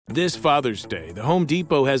This Father's Day, the Home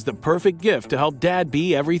Depot has the perfect gift to help Dad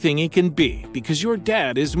be everything he can be, because your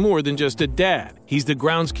dad is more than just a dad. He's the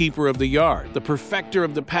groundskeeper of the yard, the perfecter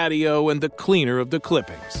of the patio, and the cleaner of the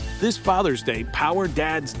clippings. This Father's Day, power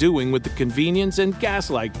Dad's doing with the convenience and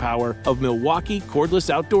gas-like power of Milwaukee cordless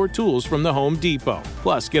outdoor tools from the Home Depot.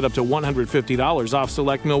 Plus, get up to $150 off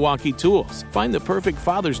select Milwaukee tools. Find the perfect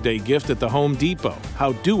Father's Day gift at the Home Depot.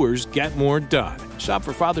 How doers get more done. Shop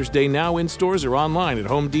for Father's Day now in stores or online at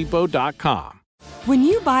HomeDepot.com. When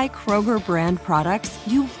you buy Kroger brand products,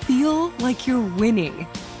 you feel like you're winning.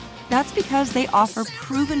 That's because they offer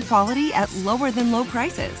proven quality at lower than low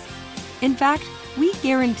prices. In fact, we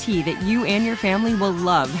guarantee that you and your family will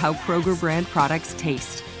love how Kroger brand products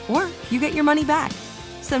taste, or you get your money back.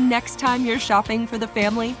 So next time you're shopping for the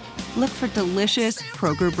family, look for delicious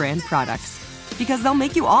Kroger brand products, because they'll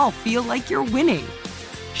make you all feel like you're winning.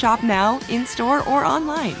 Shop now, in-store, or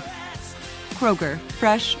online. Kroger,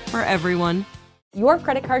 fresh for everyone. Your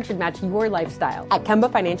credit card should match your lifestyle. At Kemba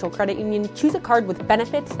Financial Credit Union, choose a card with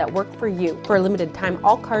benefits that work for you. For a limited time,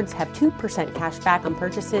 all cards have 2% cash back on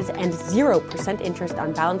purchases and 0% interest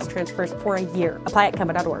on balance transfers for a year. Apply at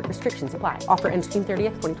Kemba.org. Restrictions apply. Offer ends June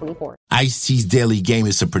 30th, 2024. Ice-T's Daily Game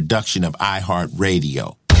is a production of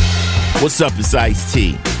iHeartRadio. What's up, it's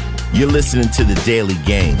Ice-T. You're listening to The Daily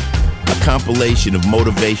Game, a compilation of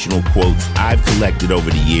motivational quotes I've collected over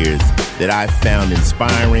the years that I've found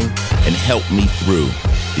inspiring and helped me through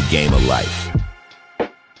the game of life.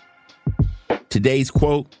 Today's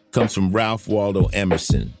quote comes from Ralph Waldo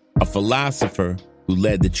Emerson, a philosopher who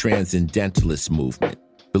led the Transcendentalist movement,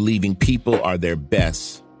 believing people are their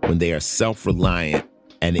best when they are self-reliant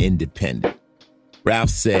and independent.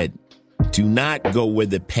 Ralph said, "Do not go where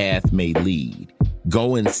the path may lead.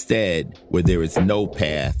 Go instead where there is no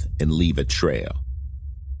path and leave a trail."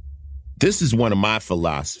 This is one of my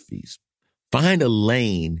philosophies. Find a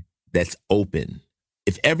lane that's open.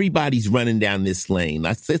 If everybody's running down this lane,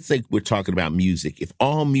 let's say we're talking about music. If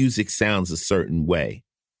all music sounds a certain way,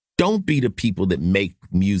 don't be the people that make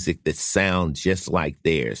music that sound just like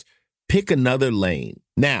theirs. Pick another lane.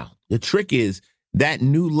 Now, the trick is that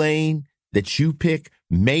new lane that you pick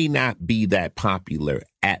may not be that popular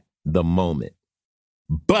at the moment.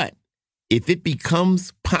 But if it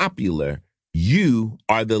becomes popular, you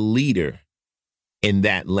are the leader in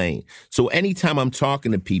that lane. So anytime I'm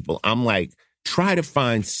talking to people, I'm like, try to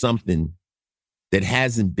find something that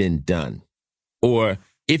hasn't been done. Or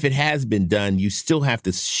if it has been done, you still have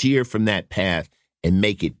to sheer from that path and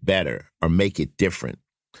make it better or make it different.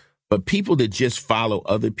 But people that just follow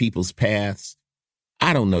other people's paths,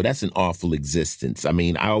 I don't know, that's an awful existence. I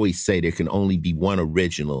mean, I always say there can only be one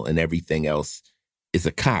original and everything else is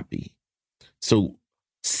a copy. So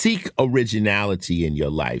seek originality in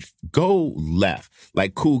your life. Go left.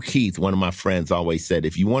 Like Kool Keith, one of my friends, always said,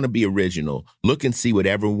 if you want to be original, look and see what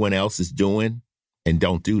everyone else is doing and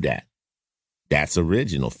don't do that. That's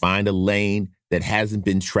original. Find a lane that hasn't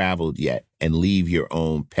been traveled yet and leave your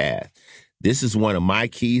own path. This is one of my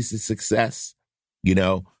keys to success. You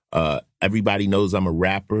know, everybody knows I'm a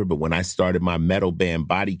rapper, but when I started my metal band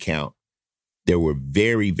Body Count, there were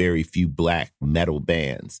very, very few black metal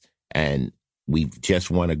bands. And we've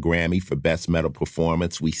just won a Grammy for Best Metal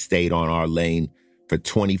Performance. We stayed on our lane for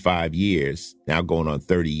 25 years, now going on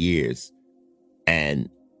 30 years. And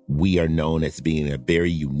we are known as being a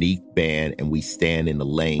very unique band, and we stand in a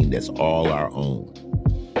lane that's all our own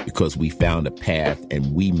because we found a path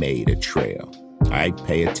and we made a trail. All right,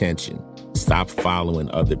 pay attention. Stop following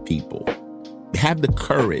other people. Have the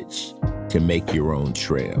courage to make your own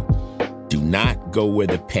trail. Do not go where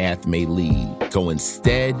the path may lead. Go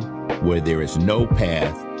instead where there is no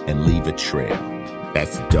path and leave a trail.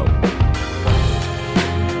 That's dope.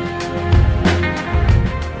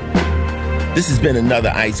 This has been another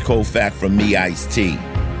Ice Cold Fact from me, Ice-T.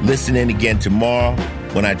 Listen in again tomorrow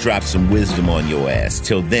when I drop some wisdom on your ass.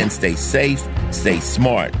 Till then, stay safe, stay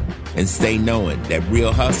smart, and stay knowing that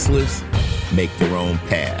real hustlers make their own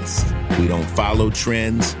paths. We don't follow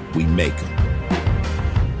trends, we make them.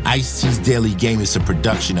 Ice-T's Daily Game is a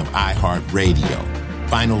production of iHeartRadio,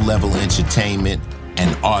 Final Level Entertainment,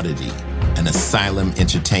 and Oddity, an Asylum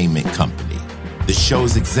Entertainment company. The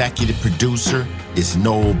show's executive producer is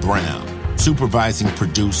Noel Brown. Supervising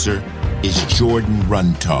producer is Jordan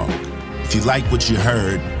Runtagh. If you like what you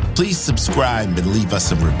heard, please subscribe and leave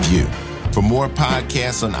us a review. For more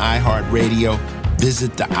podcasts on iHeartRadio,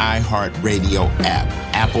 visit the iHeartRadio app,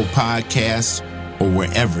 Apple Podcasts, or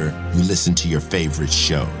wherever you listen to your favorite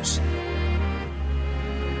shows.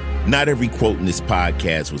 Not every quote in this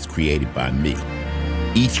podcast was created by me.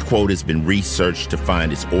 Each quote has been researched to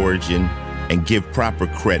find its origin and give proper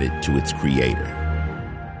credit to its creator.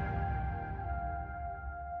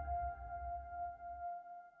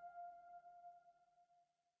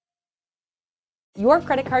 Your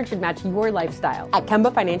credit card should match your lifestyle. At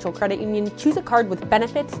Kemba Financial Credit Union, choose a card with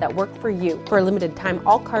benefits that work for you. For a limited time,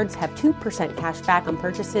 all cards have 2% cash back on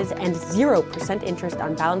purchases and 0% interest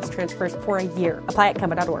on balance transfers for a year. Apply at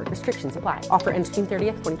Kemba.org. Restrictions apply. Offer ends June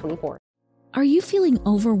 30th, 2024. Are you feeling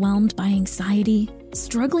overwhelmed by anxiety,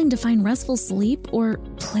 struggling to find restful sleep, or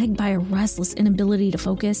plagued by a restless inability to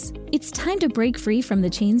focus? It's time to break free from the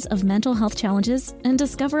chains of mental health challenges and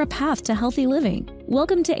discover a path to healthy living.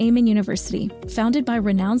 Welcome to Amen University, founded by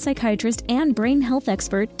renowned psychiatrist and brain health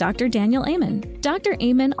expert Dr. Daniel Amen. Dr.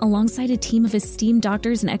 Amen, alongside a team of esteemed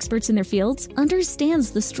doctors and experts in their fields,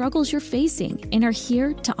 understands the struggles you're facing and are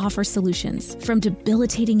here to offer solutions. From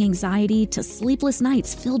debilitating anxiety to sleepless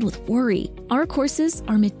nights filled with worry, our courses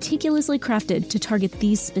are meticulously crafted to target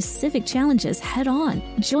these specific challenges head-on.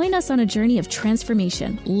 Join us on a journey of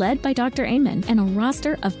transformation led by Dr. Amen and a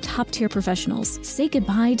roster of top-tier professionals. Say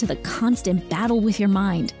goodbye to the constant battle with your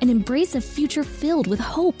mind and embrace a future filled with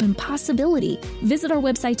hope and possibility. Visit our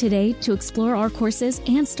website today to explore our courses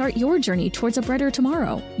and start your journey towards a brighter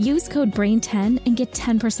tomorrow. Use code BRAIN10 and get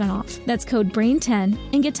 10% off. That's code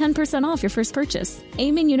BRAIN10 and get 10% off your first purchase.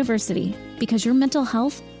 Amen University, because your mental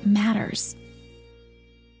health matters.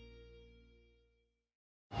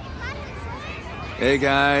 Hey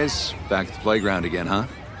guys, back at the playground again, huh?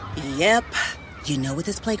 Yep. You know what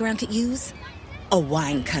this playground could use? A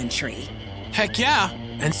wine country. Heck yeah,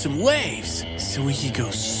 and some waves, so we could go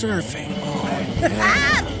surfing. Oh,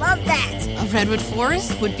 yeah. Love that. A redwood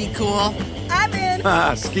forest would be cool. I'm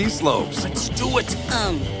in. Ski slopes. Let's do it.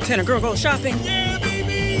 Can a girl go shopping? Yeah,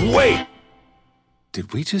 baby. Wait!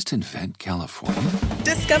 Did we just invent California?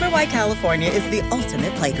 Discover why California is the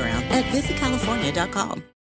ultimate playground at visitcalifornia.com.